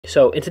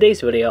So in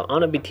today's video, I'm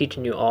going to be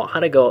teaching you all how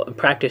to go and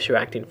practice your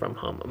acting from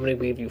home. I'm going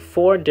to give you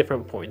 4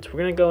 different points. We're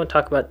going to go and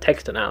talk about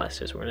text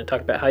analysis. We're going to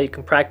talk about how you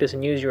can practice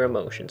and use your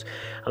emotions.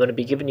 I'm going to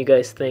be giving you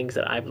guys things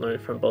that I've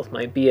learned from both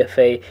my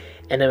BFA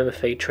and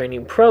MFA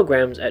training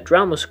programs at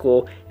drama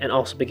school, and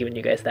also be giving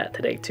you guys that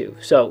today too.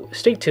 So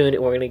stay tuned,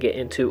 and we're going to get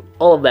into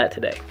all of that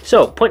today.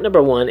 So point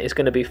number 1 is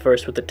going to be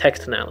first with the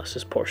text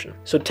analysis portion.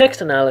 So text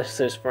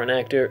analysis for an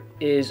actor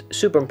is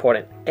super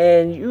important,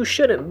 and you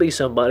shouldn't be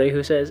somebody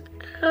who says,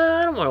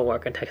 I don't want to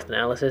work on text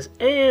analysis,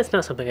 and it's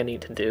not something I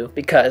need to do.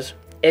 Because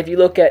if you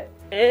look at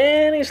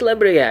any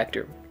celebrity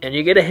actor and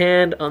you get a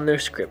hand on their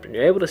script and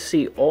you're able to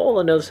see all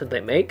the notes that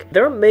they make,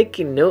 they're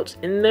making notes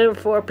in there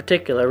for a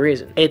particular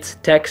reason. It's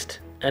text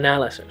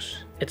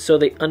analysis. It's so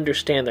they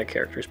understand their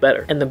characters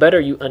better. And the better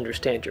you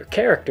understand your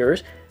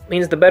characters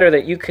means the better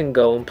that you can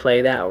go and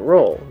play that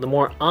role. The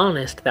more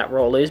honest that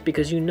role is,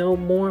 because you know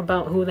more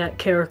about who that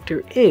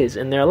character is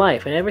in their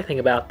life and everything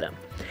about them.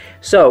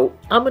 So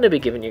I'm going to be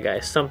giving you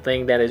guys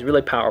something that is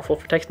really powerful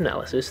for text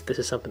analysis. This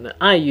is something that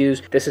I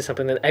use. This is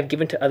something that I've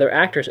given to other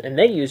actors, and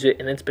they use it,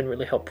 and it's been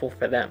really helpful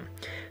for them.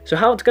 So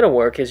how it's going to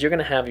work is you're going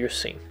to have your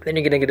scene. Then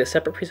you're going to get a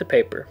separate piece of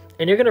paper,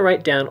 and you're going to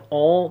write down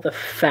all the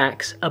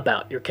facts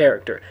about your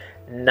character.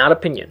 Not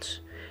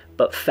opinions,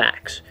 but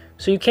facts.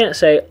 So you can't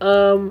say,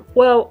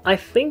 well, I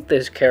think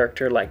this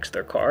character likes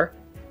their car.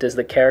 Does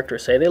the character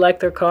say they like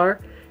their car?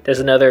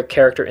 Does another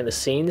character in the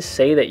scene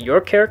say that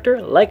your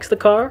character likes the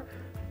car?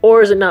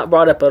 Or is it not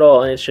brought up at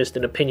all and it's just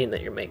an opinion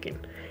that you're making?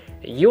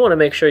 You want to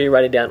make sure you're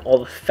writing down all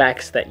the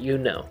facts that you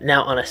know.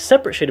 Now, on a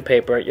separate sheet of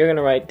paper, you're going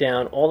to write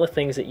down all the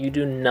things that you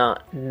do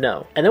not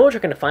know. And then what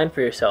you're going to find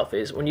for yourself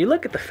is, when you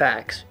look at the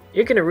facts,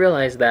 you're going to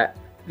realize that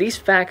these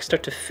facts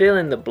start to fill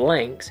in the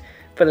blanks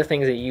for the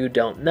things that you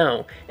don't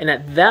know. And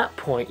at that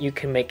point, you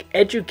can make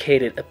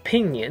educated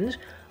opinions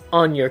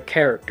on your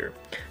character.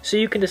 So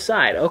you can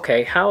decide,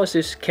 okay, how is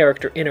this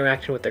character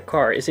interacting with their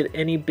car? Is it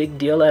any big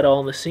deal at all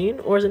in the scene,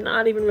 or is it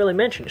not even really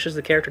mentioned? It's just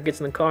the character gets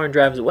in the car and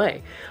drives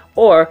away.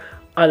 Or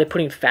are they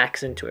putting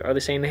facts into it? Are they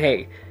saying,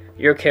 hey,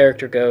 your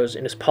character goes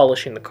and is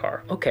polishing the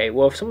car? Okay,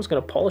 well, if someone's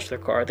going to polish their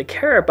car, they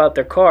care about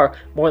their car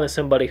more than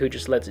somebody who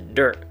just lets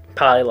dirt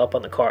pile up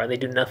on the car and they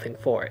do nothing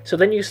for it. So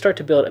then you start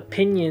to build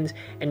opinions,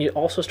 and you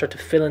also start to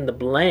fill in the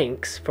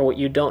blanks for what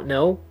you don't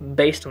know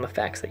based on the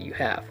facts that you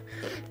have.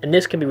 And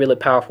this can be really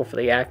powerful for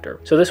the actor.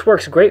 So this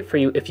works great for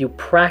you if you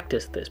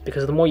practice this,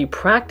 because the more you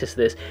practice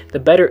this, the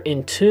better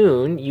in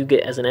tune you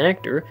get as an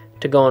actor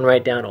to go and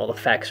write down all the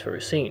facts for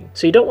a scene.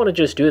 So you don't want to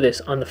just do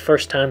this on the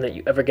first time that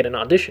you ever get an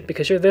audition,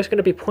 because there's going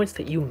to be points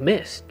that you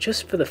miss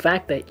just for the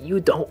fact that you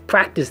don't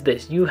practice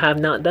this. You have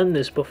not done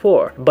this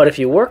before. But if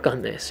you work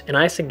on this, and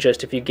I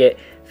suggest if you get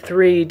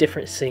 3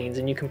 different scenes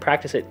and you can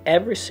practice it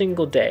every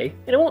single day,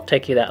 and it won't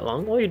take you that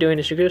long. All you're doing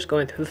is you're just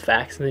going through the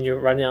facts, and then you're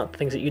writing out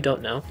things that you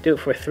don't know. Do it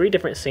for 3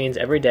 different scenes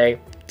every day.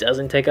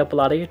 Doesn't take up a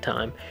lot of your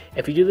time.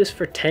 If you do this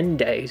for 10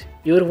 days,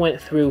 you would have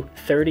went through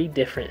 30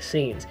 different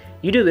scenes.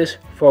 You do this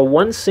for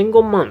 1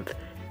 single month,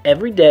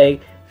 every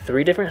day,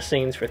 3 different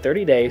scenes for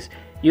 30 days,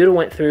 you'd have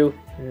went through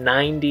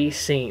 90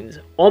 scenes,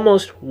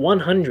 almost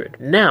 100.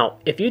 Now,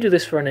 if you do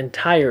this for an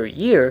entire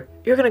year,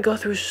 you're going to go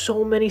through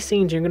so many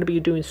scenes, you're going to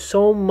be doing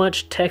so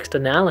much text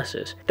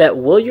analysis, that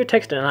will your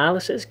text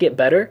analysis get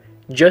better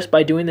just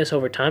by doing this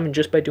over time and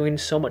just by doing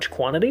so much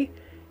quantity?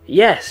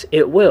 Yes,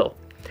 it will.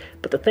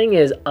 But the thing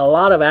is, a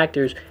lot of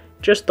actors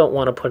just don't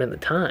want to put in the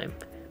time.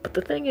 But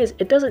the thing is,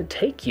 it doesn't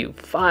take you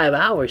 5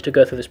 hours to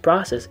go through this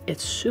process.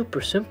 It's super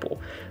simple.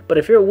 But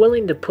if you're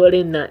willing to put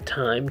in that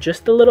time,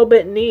 just a little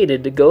bit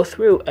needed, to go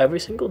through every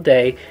single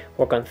day,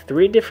 work on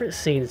 3 different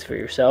scenes for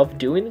yourself,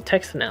 doing the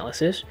text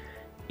analysis,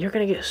 you're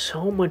going to get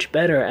so much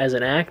better as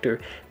an actor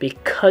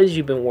because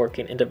you've been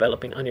working and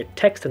developing on your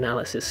text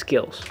analysis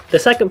skills. The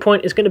second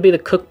point is going to be the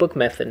cookbook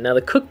method. Now,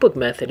 the cookbook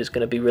method is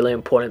going to be really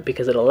important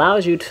because it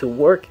allows you to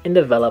work and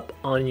develop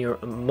on your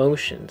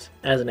emotions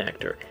as an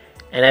actor.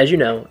 And as you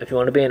know, if you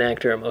want to be an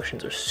actor,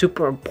 emotions are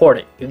super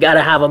important. You got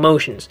to have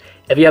emotions.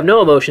 If you have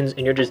no emotions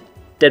and you're just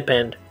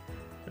deadpanned,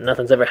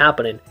 nothing's ever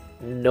happening,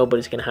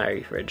 nobody's going to hire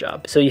you for a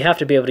job. So you have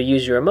to be able to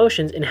use your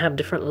emotions and have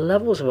different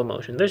levels of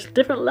emotion. There's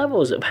different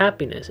levels of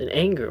happiness and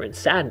anger and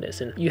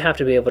sadness, and you have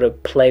to be able to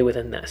play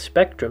within that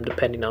spectrum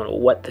depending on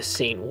what the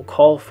scene will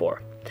call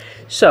for.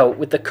 So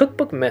with the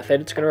cookbook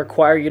method, it's going to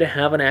require you to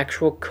have an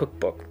actual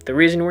cookbook. The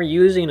reason we're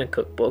using a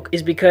cookbook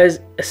is because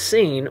a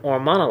scene or a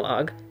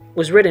monologue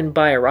was written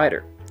by a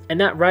writer,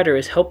 and that writer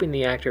is helping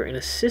the actor and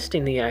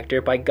assisting the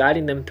actor by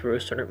guiding them through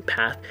a certain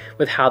path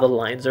with how the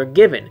lines are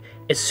given.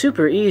 It's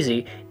super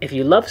easy if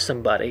you love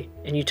somebody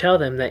and you tell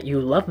them that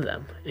you love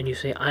them and you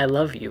say, I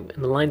love you,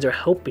 and the lines are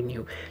helping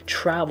you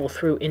travel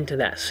through into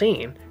that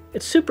scene.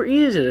 It's super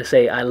easy to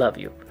say, I love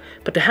you.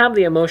 But to have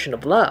the emotion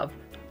of love,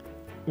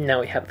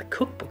 now we have the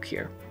cookbook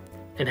here,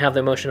 and have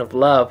the emotion of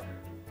love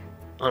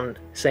on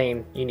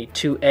saying you need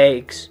 2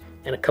 eggs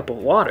and a cup of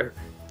water,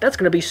 that's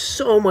going to be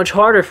so much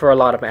harder for a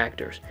lot of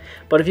actors.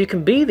 But if you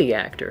can be the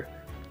actor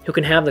who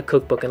can have the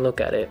cookbook and look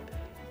at it,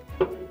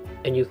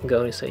 and you can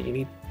go and say, you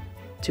need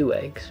 2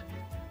 eggs,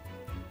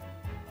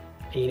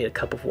 and you need a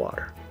cup of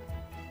water,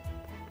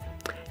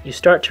 you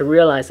start to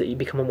realize that you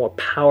become a more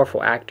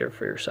powerful actor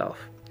for yourself.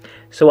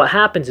 So what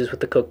happens is with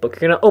the cookbook,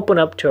 you're going to open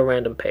up to a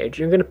random page.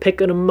 You're going to pick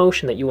an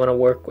emotion that you want to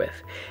work with.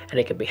 And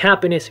it can be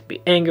happiness, it can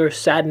be anger,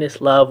 sadness,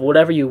 love,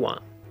 whatever you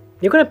want.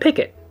 You're going to pick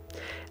it.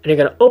 And you're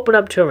going to open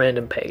up to a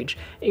random page.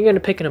 And you're going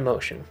to pick an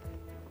emotion.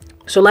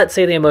 So let's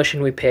say the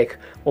emotion we pick,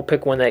 we'll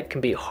pick one that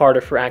can be harder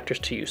for actors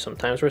to use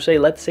sometimes.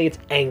 Let's say it's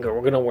anger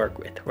we're going to work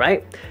with,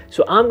 right?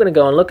 So I'm going to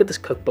go and look at this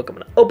cookbook. I'm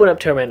going to open up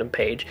to a random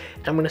page.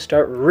 And I'm going to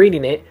start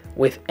reading it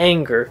with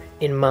anger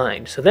in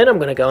mind. So then I'm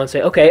going to go and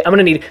say, okay, I'm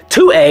going to need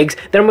 2 eggs.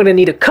 Then I'm going to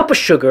need a cup of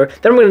sugar.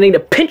 Then I'm going to need a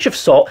pinch of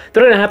salt.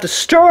 Then I'm going to have to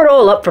stir it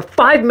all up for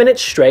 5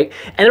 minutes straight.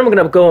 And then I'm going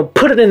to go and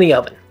put it in the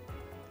oven.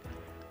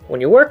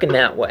 When you're working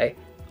that way,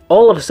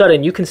 all of a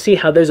sudden you can see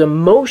how there's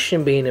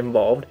emotion being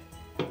involved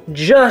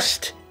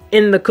just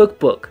in the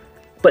cookbook,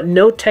 but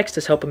no text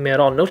is helping me at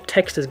all. No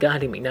text is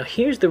guiding me. Now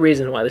here's the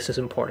reason why this is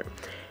important.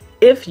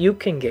 If you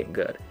can get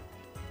good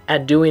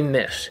at doing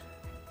this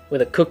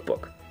with a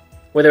cookbook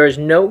where there is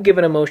no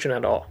given emotion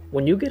at all,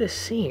 when you get a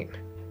scene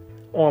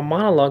or a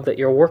monologue that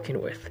you're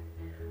working with,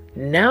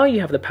 now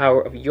you have the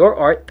power of your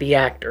art, the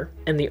actor,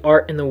 and the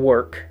art and the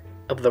work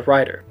of the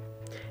writer.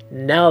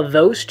 Now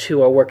those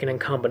two are working in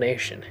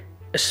combination,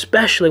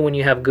 especially when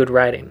you have good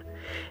writing.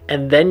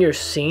 And then your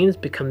scenes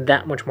become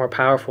that much more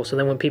powerful. So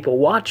then when people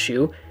watch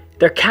you,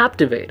 they're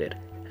captivated.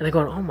 And they're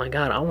going, oh my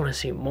God, I want to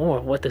see more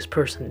of what this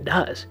person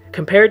does.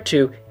 Compared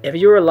to if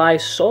you rely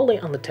solely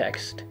on the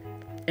text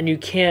and you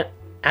can't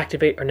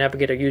activate or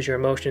navigate or use your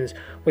emotions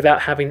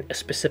without having a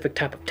specific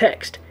type of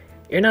text,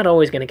 you're not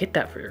always going to get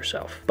that for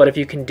yourself. But if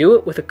you can do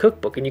it with a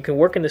cookbook and you can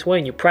work in this way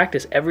and you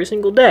practice every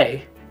single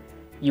day,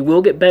 you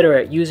will get better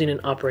at using and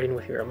operating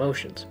with your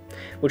emotions.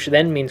 Which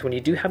then means when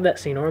you do have that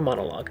scene or a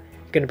monologue,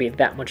 going to be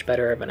that much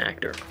better of an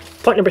actor.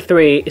 Point number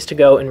 3 is to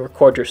go and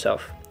record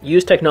yourself.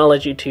 Use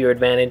technology to your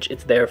advantage.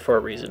 It's there for a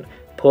reason.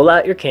 Pull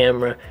out your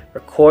camera,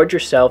 record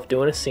yourself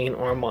doing a scene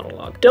or a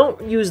monologue.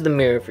 Don't use the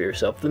mirror for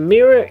yourself. The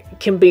mirror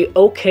can be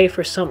okay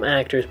for some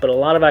actors, but a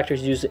lot of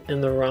actors use it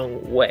in the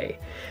wrong way.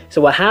 So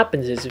what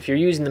happens is if you're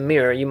using the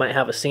mirror, you might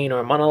have a scene or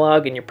a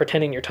monologue and you're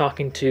pretending you're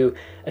talking to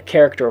a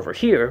character over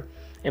here,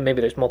 and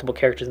maybe there's multiple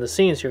characters in the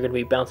scene, so you're going to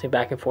be bouncing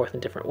back and forth in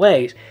different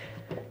ways.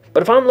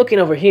 But if I'm looking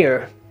over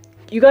here,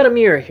 you got a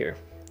mirror here.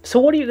 So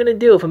what are you going to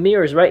do if a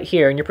mirror is right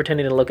here and you're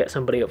pretending to look at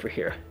somebody over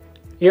here?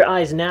 Your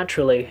eyes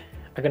naturally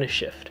are going to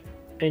shift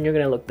and you're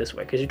going to look this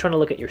way because you're trying to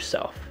look at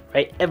yourself,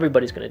 right?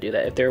 Everybody's going to do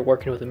that if they're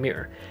working with a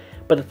mirror.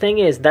 But the thing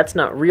is, that's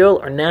not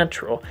real or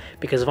natural,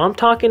 because if I'm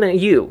talking to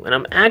you and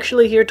I'm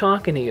actually here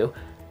talking to you,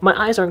 my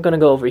eyes aren't going to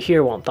go over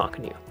here while I'm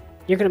talking to you.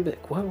 You're going to be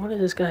like, what is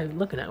this guy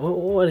looking at?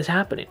 What is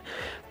happening?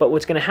 But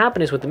what's going to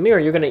happen is with the mirror,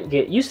 you're going to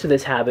get used to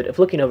this habit of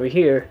looking over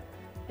here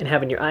and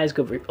having your eyes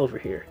go over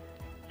here.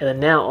 And then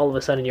now all of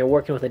a sudden you're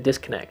working with a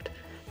disconnect.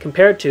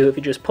 Compared to if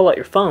you just pull out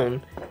your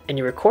phone and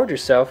you record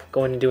yourself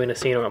going and doing a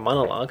scene or a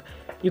monologue,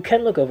 you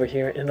can look over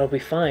here and it'll be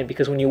fine,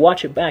 because when you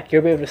watch it back,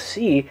 you'll be able to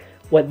see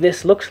what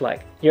this looks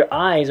like. Your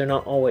eyes are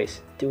not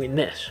always doing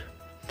this.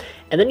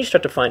 And then you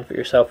start to find for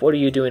yourself, what are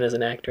you doing as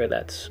an actor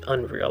that's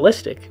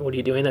unrealistic? What are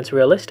you doing that's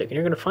realistic? And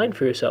you're going to find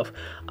for yourself,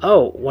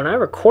 oh, when I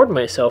record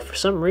myself, for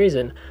some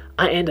reason,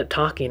 I end up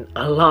talking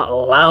a lot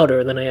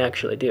louder than I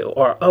actually do.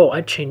 Or, oh,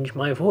 I change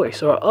my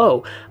voice. Or,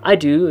 oh, I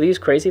do these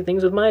crazy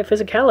things with my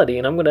physicality,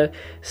 and I'm going to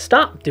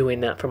stop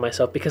doing that for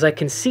myself because I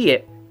can see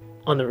it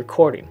on the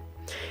recording.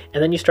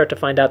 And then you start to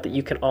find out that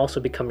you can also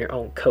become your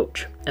own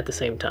coach at the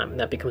same time, and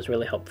that becomes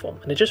really helpful.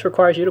 And it just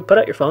requires you to put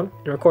out your phone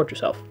and record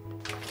yourself.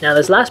 Now,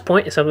 this last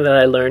point is something that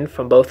I learned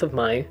from both of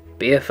my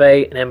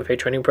BFA and MFA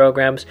training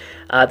programs.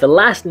 The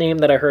last name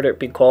that I heard it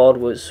be called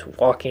was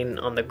walking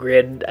on the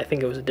grid. I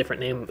think it was a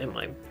different name in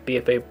my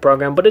BFA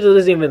program, but it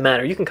doesn't even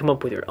matter. You can come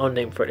up with your own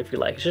name for it if you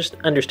like. It's just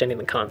understanding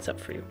the concept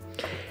for you.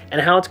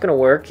 And how it's going to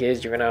work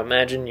is you're going to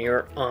imagine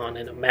you're on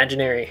an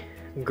imaginary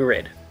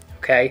grid.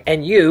 Okay,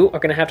 and you are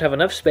going to have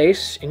enough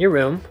space in your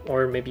room,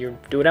 or maybe you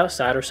do it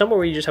outside, or somewhere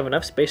where you just have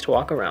enough space to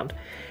walk around.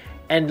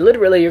 And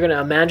literally, you're going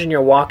to imagine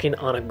you're walking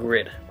on a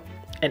grid.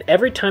 And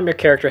every time your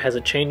character has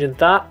a change in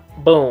thought,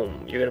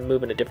 boom, you're going to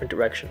move in a different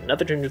direction.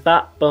 Another change in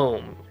thought,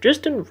 boom.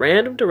 Just in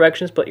random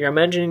directions, but you're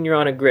imagining you're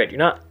on a grid. You're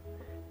not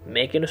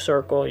making a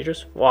circle, you're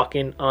just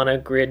walking on a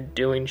grid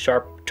doing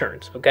sharp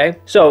turns, okay?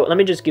 So let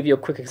me just give you a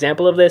quick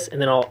example of this, and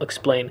then I'll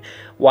explain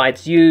why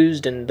it's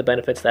used and the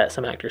benefits that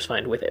some actors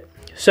find with it.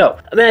 So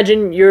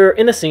imagine you're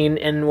in a scene,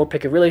 and we'll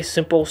pick a really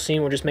simple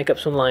scene. We'll just make up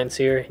some lines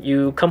here.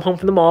 You come home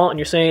from the mall and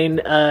you're saying,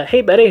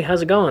 hey Betty,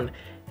 how's it going?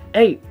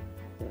 Hey,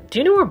 do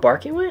you know where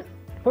Barky went?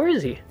 Where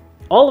is he?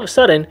 All of a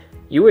sudden,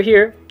 you were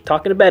here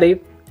talking to Betty,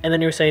 and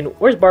then you were saying,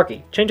 where's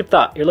Barky? Change of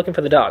thought, you're looking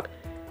for the dog.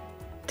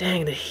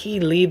 Dang, did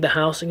he leave the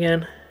house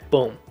again?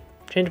 Boom,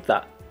 change of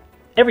thought.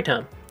 Every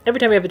time. Every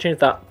time you have a train of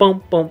thought,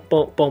 boom, boom,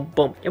 boom, boom,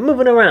 boom, you're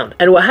moving around.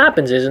 And what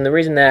happens is, and the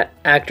reason that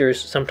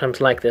actors sometimes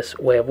like this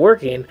way of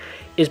working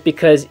is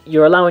because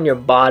you're allowing your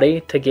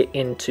body to get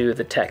into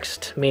the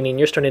text, meaning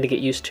you're starting to get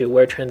used to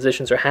where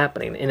transitions are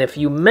happening. And if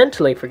you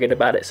mentally forget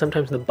about it,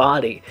 sometimes the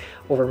body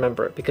will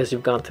remember it because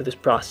you've gone through this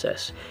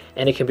process.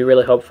 And it can be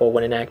really helpful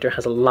when an actor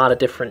has a lot of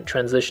different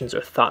transitions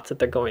or thoughts that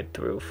they're going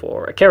through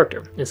for a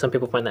character. And some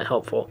people find that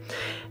helpful.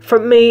 For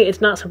me,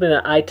 it's not something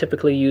that I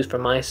typically use for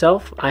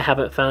myself. I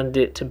haven't found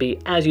it to be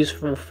as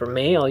useful for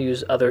me. I'll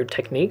use other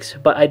techniques,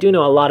 but I do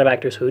know a lot of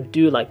actors who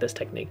do like this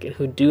technique and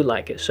who do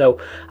like it. So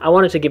I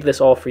wanted to give this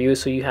all for you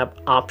so you have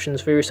options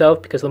for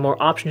yourself, because the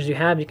more options you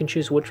have, you can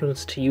choose which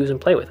ones to use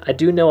and play with. I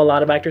do know a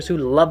lot of actors who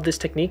love this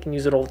technique and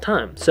use it all the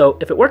time. So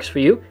if it works for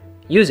you,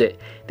 use it.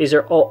 These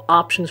are all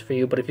options for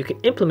you, but if you can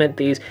implement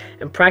these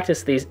and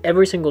practice these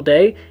every single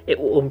day, it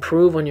will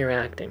improve on your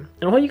acting.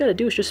 And all you gotta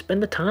do is just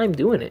spend the time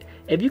doing it.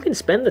 If you can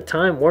spend the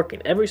time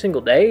working every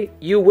single day,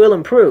 you will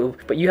improve,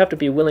 but you have to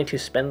be willing to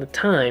spend the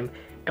time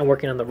and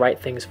working on the right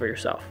things for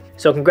yourself.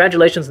 So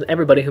congratulations to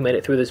everybody who made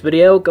it through this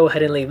video. Go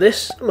ahead and leave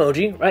this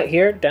emoji right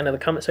here down in the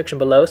comment section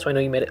below so I know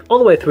you made it all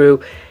the way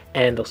through,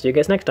 and I'll see you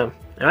guys next time.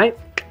 All right,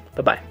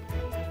 bye-bye.